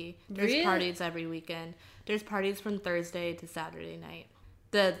Ivy. There's Really? parties every weekend. There's parties from Thursday to Saturday night.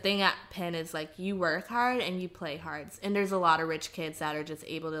 The thing at Penn is, like, you work hard and you play hard. And there's a lot of rich kids that are just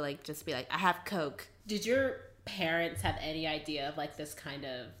able to, like, just be like, I have Coke. Did your parents have any idea of, like, this kind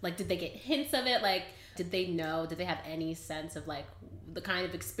of, like, did they get hints of it? Like, did they know? Did they have any sense of, like, the kind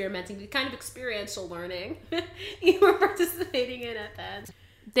of experimenting, the kind of experiential learning you were participating in at Penn?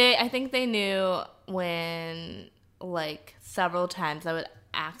 I think they knew when, like, several times I would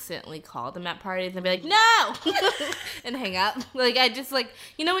accidentally call them at parties and be like, no! And hang up. Like, I just, like,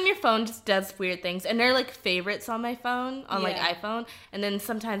 you know when your phone just does weird things? And they're, like, favorites on my phone, on, like, iPhone. And then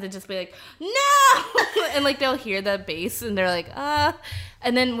sometimes it just be like, no! And, like, they'll hear the bass and they're like,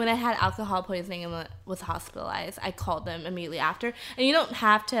 And then when I had alcohol poisoning and was hospitalized, I called them immediately after. And you don't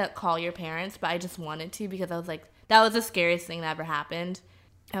have to call your parents, but I just wanted to because I was like, that was the scariest thing that ever happened.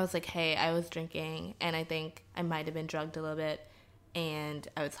 I was like, hey, I was drinking, and I think I might have been drugged a little bit, and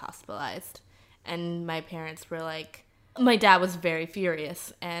I was hospitalized. And my parents were like, my dad was very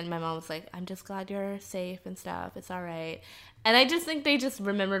furious, and my mom was like, I'm just glad you're safe and stuff. It's all right. And I just think they just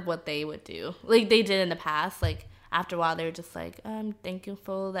remembered what they would do. Like, they did in the past. Like, after a while, they were just like, I'm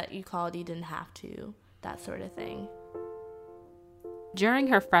thankful that you called. You didn't have to. That sort of thing. During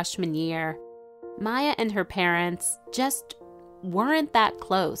her freshman year, Maya and her parents just weren't that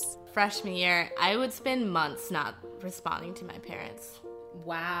close. Freshman year, I would spend months not responding to my parents.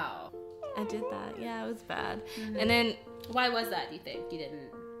 Wow. I did that. Yeah, it was bad. Mm-hmm. And then... Why was that, do you think? You didn't...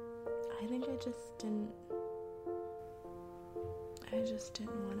 I think I just didn't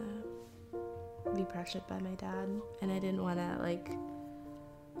want to be pressured by my dad. And I didn't want to, like...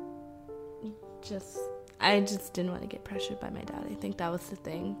 I just didn't want to get pressured by my dad. I think that was the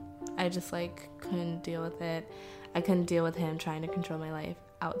thing. I just, like, couldn't deal with it. I couldn't deal with him trying to control my life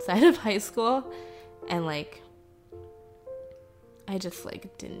outside of high school. And, like, I just,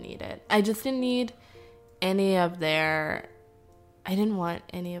 like, didn't need it. I just didn't need I didn't want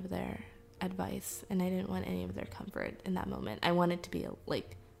any of their advice. And I didn't want any of their comfort in that moment. I wanted to be,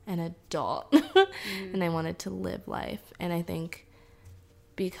 like, an adult. And I wanted to live life. And I think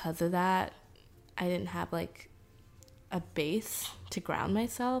because of that, I didn't have, like, a base to ground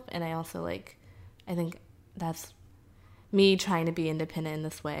myself. And I also, like, I think that's me trying to be independent in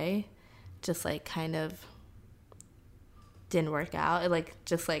this way just, like, kind of didn't work out. It, like,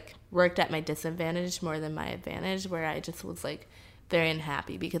 just, like, worked at my disadvantage more than my advantage, where I just was, like, very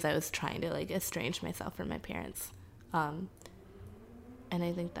unhappy because I was trying to, like, estrange myself from my parents. And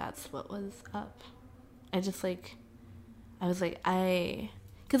I think that's what was up. Because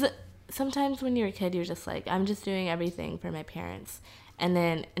sometimes when you're a kid, you're just like, I'm just doing everything for my parents. And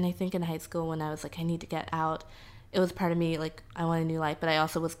I think in high school when I was like, I need to get out, it was part of me, like, I want a new life, but I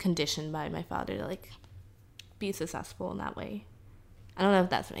also was conditioned by my father to, like, be successful in that way. I don't know if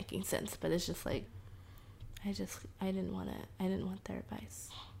that's making sense, but it's just like, I didn't want their advice.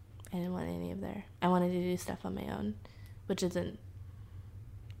 I didn't want any of I wanted to do stuff on my own, which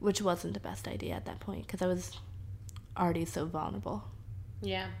wasn't the best idea at that point, because I was already so vulnerable.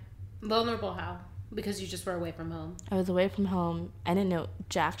 Yeah. Vulnerable how? Because you just were away from home. I was away from home. I didn't know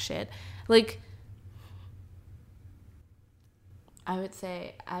jack shit. Like, I would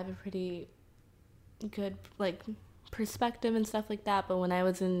say I have a pretty good, like, perspective and stuff like that, but when I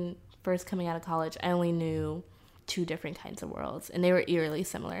was first coming out of college, I only knew 2 different kinds of worlds, and they were eerily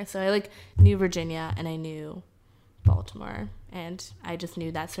similar. So I, like, knew Virginia, and I knew Baltimore, and I just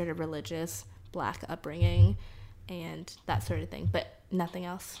knew that sort of religious Black upbringing and that sort of thing, but nothing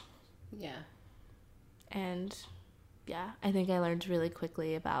else. Yeah. And yeah, I think I learned really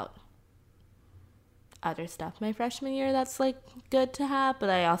quickly about other stuff my freshman year that's like good to have, but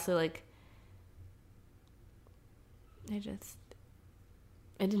I also like it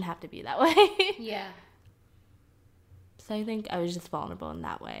didn't have to be that way. Yeah. So I think I was just vulnerable in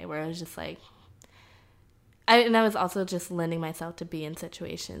that way, where I was just like, I was also just lending myself to be in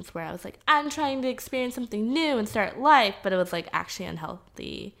situations where I was like, I'm trying to experience something new and start life, but it was like actually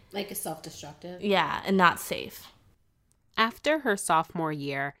unhealthy. Like a self-destructive. Yeah, and not safe. After her sophomore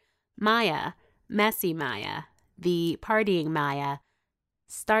year, Maya, Messy Maya, the partying Maya,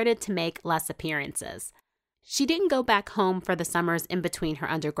 started to make less appearances. She didn't go back home for the summers in between her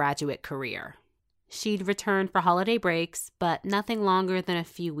undergraduate career. She'd return for holiday breaks, but nothing longer than a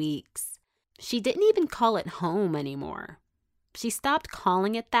few weeks. She didn't even call it home anymore. She stopped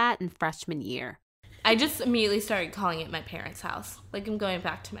calling it that in freshman year. I just immediately started calling it my parents' house. Like, I'm going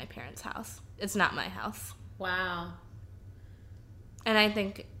back to my parents' house. It's not my house. Wow. And I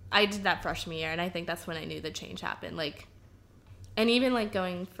think I did that freshman year, and I think that's when I knew the change happened. Like, and even like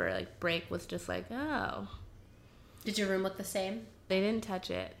going for like break was just like, oh. Did your room look the same? They didn't touch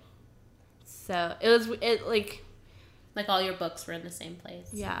it. So it like all your books were in the same place.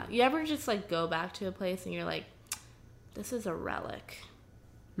 Yeah. You ever just like go back to a place and you're like, this is a relic.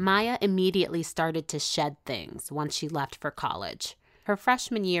 Maya immediately started to shed things once she left for college. Her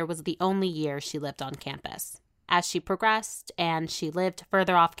freshman year was the only year she lived on campus. As she progressed and she lived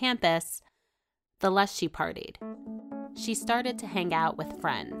further off campus, the less she partied. She started to hang out with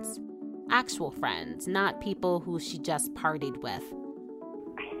friends. Actual friends, not people who she just partied with.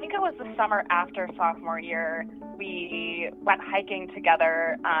 I think it was the summer after sophomore year. We went hiking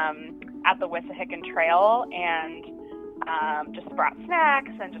together at the Wissahickon Trail and just brought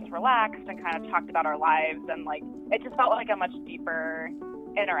snacks and just relaxed and kind of talked about our lives. And like it just felt like a much deeper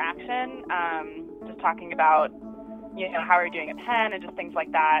interaction, just talking about, how we're doing at Penn and just things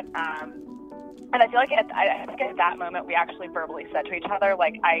like that. And I feel like I think at that moment we actually verbally said to each other,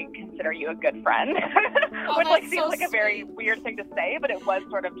 like, I consider you a good friend, which like seems like a very weird thing to say, but it was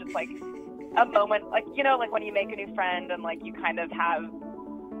sort of just like a moment, like, like when you make a new friend and like you kind of have,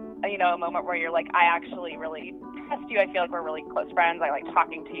 a moment where you're like, I actually really trust you. I feel like we're really close friends. I like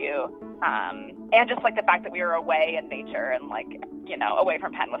talking to you. And just like the fact that we were away in nature and like, away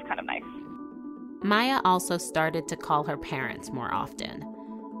from Penn was kind of nice. Maya also started to call her parents more often.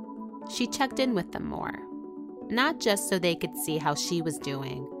 She checked in with them more, not just so they could see how she was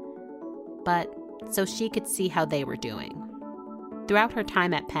doing, but so she could see how they were doing. Throughout her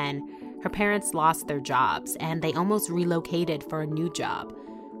time at Penn, her parents lost their jobs and they almost relocated for a new job.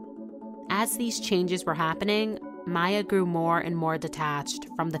 As these changes were happening, Maya grew more and more detached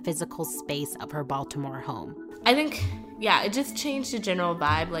from the physical space of her Baltimore home. I think, it just changed the general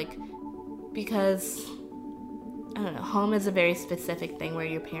vibe, like, because I don't know, home is a very specific thing where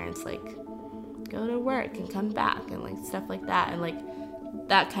your parents, like, go to work and come back and, like, stuff like that. And, like,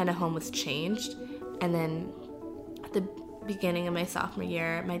 that kind of home was changed. And then at the beginning of my sophomore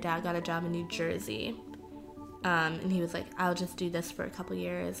year, my dad got a job in New Jersey. And he was like, I'll just do this for a couple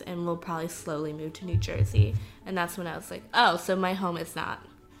years and we'll probably slowly move to New Jersey. And that's when I was like, oh, so my home is not.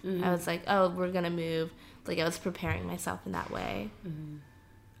 Mm-hmm. I was like, oh, we're going to move. Like, I was preparing myself in that way.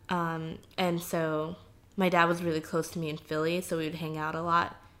 Mm-hmm. And so my dad was really close to me in Philly, so we would hang out a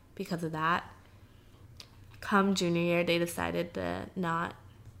lot because of that. Come junior year, they decided to not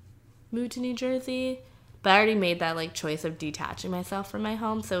move to New Jersey, but I already made that like choice of detaching myself from my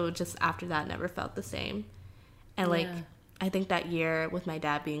home, so just after that never felt the same. And like I think that year with my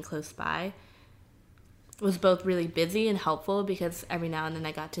dad being close by was both really busy and helpful because every now and then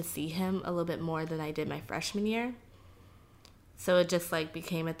I got to see him a little bit more than I did my freshman year. So it just, like,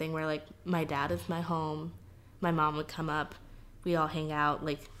 became a thing where, like, my dad is my home. My mom would come up. We all hang out.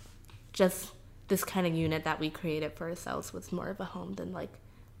 Like, just this kind of unit that we created for ourselves was more of a home than, like,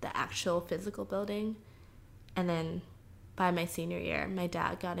 the actual physical building. And then by my senior year, my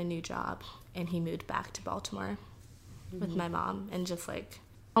dad got a new job, and he moved back to Baltimore with my mom. And just, like,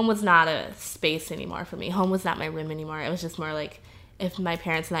 home was not a space anymore for me. Home was not my room anymore. It was just more, like, if my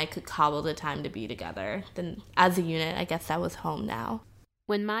parents and I could cobble the time to be together, then as a unit, I guess that was home now.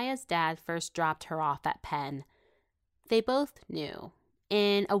 When Maya's dad first dropped her off at Penn, they both knew,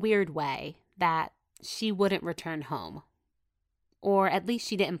 in a weird way, that she wouldn't return home. Or at least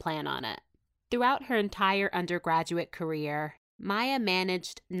she didn't plan on it. Throughout her entire undergraduate career, Maya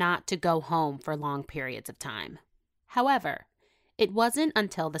managed not to go home for long periods of time. However, it wasn't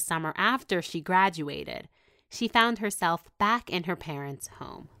until the summer after she graduated she found herself back in her parents'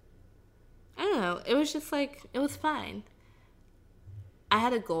 home. I don't know. It was just like, it was fine. I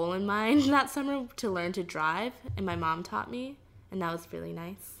had a goal in mind that summer to learn to drive, and my mom taught me, and that was really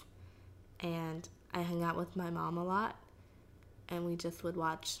nice. And I hung out with my mom a lot, and we just would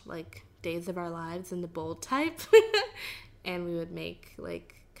watch, like, Days of Our Lives in the bold type, and we would make,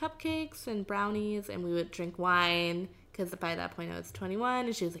 like, cupcakes and brownies, and we would drink wine, because by that point I was 21,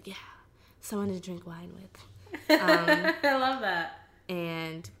 and she was like, yeah, someone to drink wine with. I love that.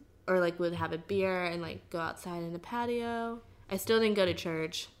 And, or, like, we'd have a beer and, like, go outside in the patio. I still didn't go to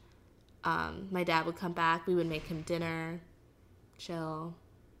church. My dad would come back. We would make him dinner, chill.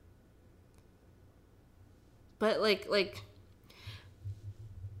 But, like,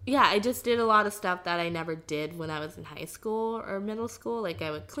 yeah, I just did a lot of stuff that I never did when I was in high school or middle school. Like,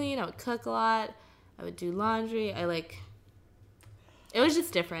 I would clean, I would cook a lot, I would do laundry. It was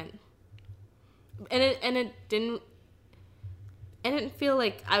just different. And it didn't feel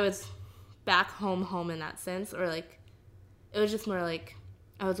like I was back home in that sense, or, like, it was just more like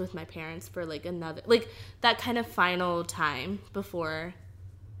I was with my parents for, like, another, like, that kind of final time before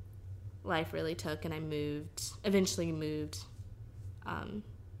life really took and I eventually moved.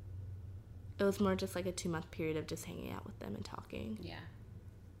 It was more just like a 2-month period of just hanging out with them and talking. Yeah.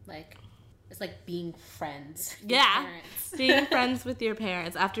 Like, it's like being friends. Yeah. Being friends with your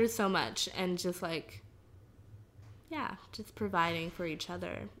parents after so much, and just, like, yeah, just providing for each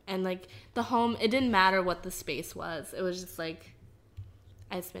other. And, like, the home, it didn't matter what the space was. It was just, like,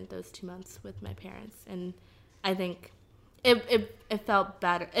 I spent those 2 months with my parents. And I think it felt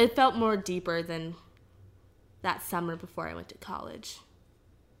better. It felt more deeper than that summer before I went to college.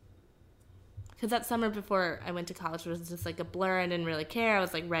 Because that summer before I went to college was just, like, a blur. I didn't really care. I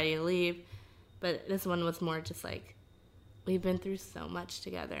was, like, ready to leave. But this one was more just, like, we've been through so much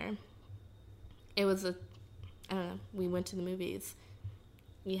together. It was I don't know, we went to the movies.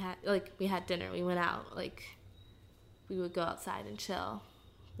 We had dinner. We went out. Like, we would go outside and chill.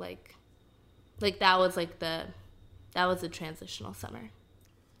 Like that was, like, that was a transitional summer.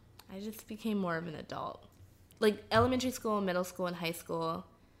 I just became more of an adult. Like, elementary school, middle school, and high school,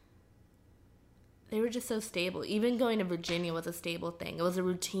 they were just so stable. Even going to Virginia was a stable thing. It was a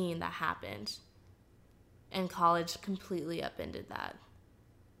routine that happened. And college completely upended that.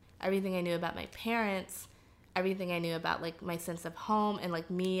 Everything I knew about my parents, everything I knew about, like, my sense of home and, like,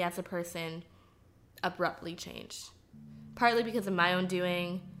 me as a person abruptly changed. Partly because of my own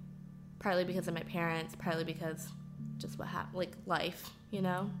doing, partly because of my parents, partly because just what happened, like, life, you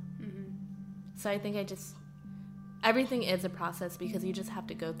know? Mm-hmm. So I think everything is a process because you just have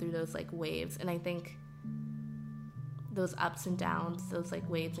to go through those, like, waves. And I think those ups and downs, those, like,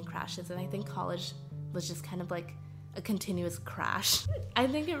 waves and crashes. And I think college was just kind of like a continuous crash. I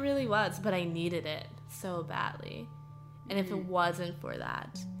think it really was, but I needed it so badly. And if it wasn't for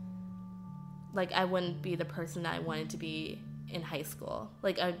that, like, I wouldn't be the person that I wanted to be in high school.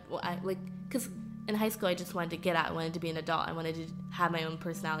 Like, because in high school I just wanted to get out. I wanted to be an adult. I wanted to have my own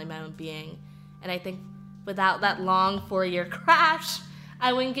personality, my own being. And I think without that long 4-year crash,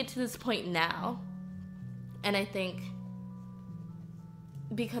 I wouldn't get to this point now. And I think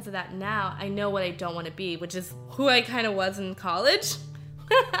because of that now, I know what I don't want to be, which is who I kind of was in college.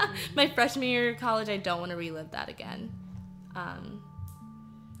 My freshman year of college, I don't want to relive that again.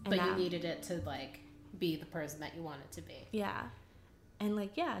 But now, you needed it to, like, be the person that you wanted to be. Yeah. And,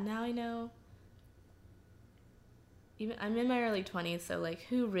 like, yeah, now I know. Even I'm in my early 20s, so, like,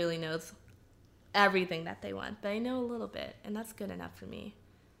 who really knows everything that they want? But I know a little bit, and that's good enough for me.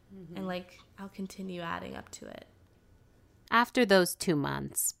 Mm-hmm. And, like, I'll continue adding up to it. After those 2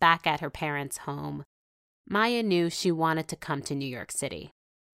 months back at her parents' home, Maya knew she wanted to come to New York City.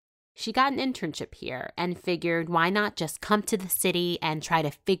 She got an internship here and figured why not just come to the city and try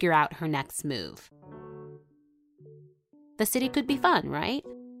to figure out her next move. The city could be fun, right?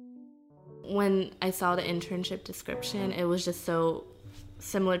 When I saw the internship description, it was just so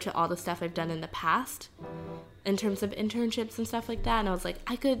similar to all the stuff I've done in the past in terms of internships and stuff like that. And I was like,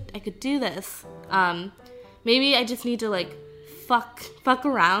 I could do this. Maybe I just need to, like, fuck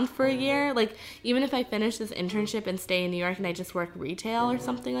around for a year. Like, even if I finish this internship and stay in New York and I just work retail or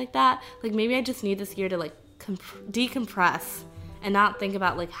something like that, like, maybe I just need this year to, like, decompress and not think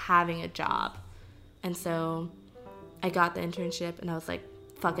about, like, having a job. And so I got the internship and I was like,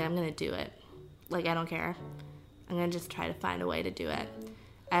 fuck it, I'm gonna do it. Like, I don't care. I'm gonna just try to find a way to do it.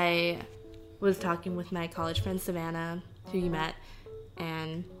 I was talking with my college friend Savannah, who you met,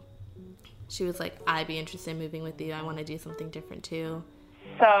 and she was like, I'd be interested in moving with you. I want to do something different too.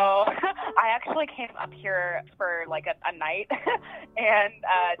 So I actually came up here for like a night and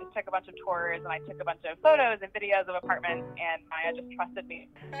just took a bunch of tours, and I took a bunch of photos and videos of apartments, and Maya just trusted me.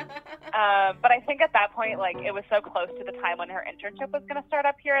 But I think at that point, like, it was so close to the time when her internship was going to start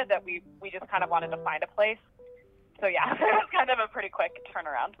up here that we just kind of wanted to find a place. So yeah, it was kind of a pretty quick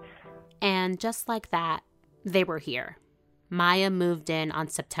turnaround. And just like that, they were here. Maya moved in on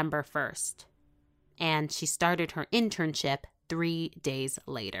September 1st, and she started her internship 3 days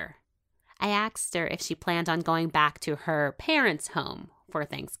later. I asked her if she planned on going back to her parents' home for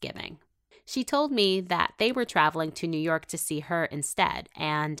Thanksgiving. She told me that they were traveling to New York to see her instead,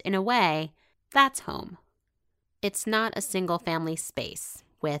 and in a way, that's home. It's not a single-family space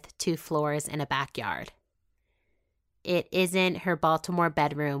with 2 floors and a backyard. It isn't her Baltimore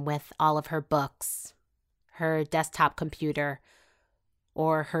bedroom with all of her books, her desktop computer,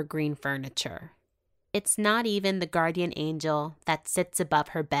 or her green furniture. It's not even the guardian angel that sits above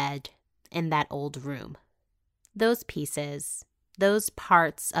her bed in that old room. Those pieces, those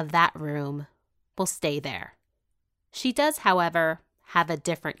parts of that room will stay there. She does, however, have a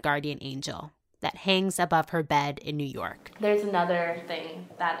different guardian angel that hangs above her bed in New York. There's another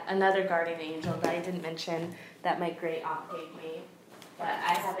guardian angel that I didn't mention that my great aunt gave me, but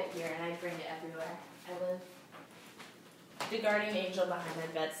I have it here and I bring it everywhere I live. The guardian angel behind my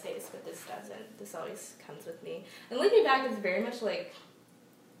bed stays, but this doesn't. This always comes with me. And looking back, it's very much like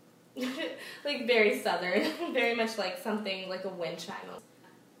very southern, very much like something like a wind chime.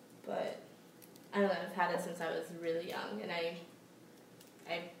 But I don't know, I've had it since I was really young, and I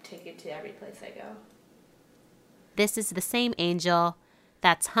take it to every place I go. This is the same angel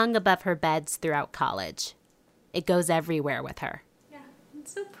that's hung above her beds throughout college. It goes everywhere with her. Yeah,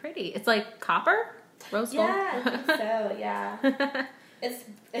 it's so pretty. It's like copper? Rose gold? Yeah, I think so, yeah.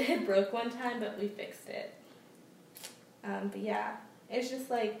 It broke one time, but we fixed it. But yeah, it's just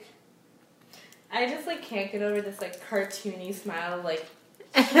like, I just like can't get over this like cartoony smile, like.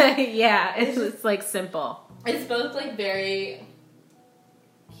 Yeah, it's like simple. It's both like very,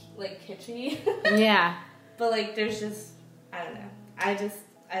 like kitschy. Yeah. But like there's just, I don't know.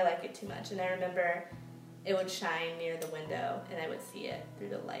 I like it too much. And I remember it would shine near the window and I would see it through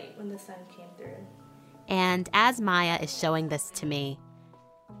the light when the sun came through. And as Maya is showing this to me,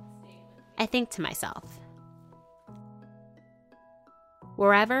 I think to myself,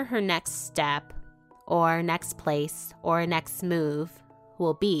 wherever her next step or next place or next move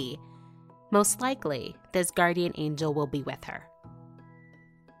will be, most likely this guardian angel will be with her.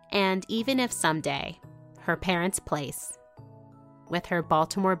 And even if someday her parents' place, with her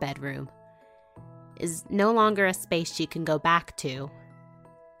Baltimore bedroom, is no longer a space she can go back to,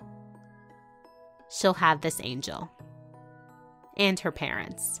 she'll have this angel and her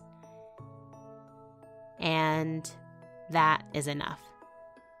parents. And that is enough.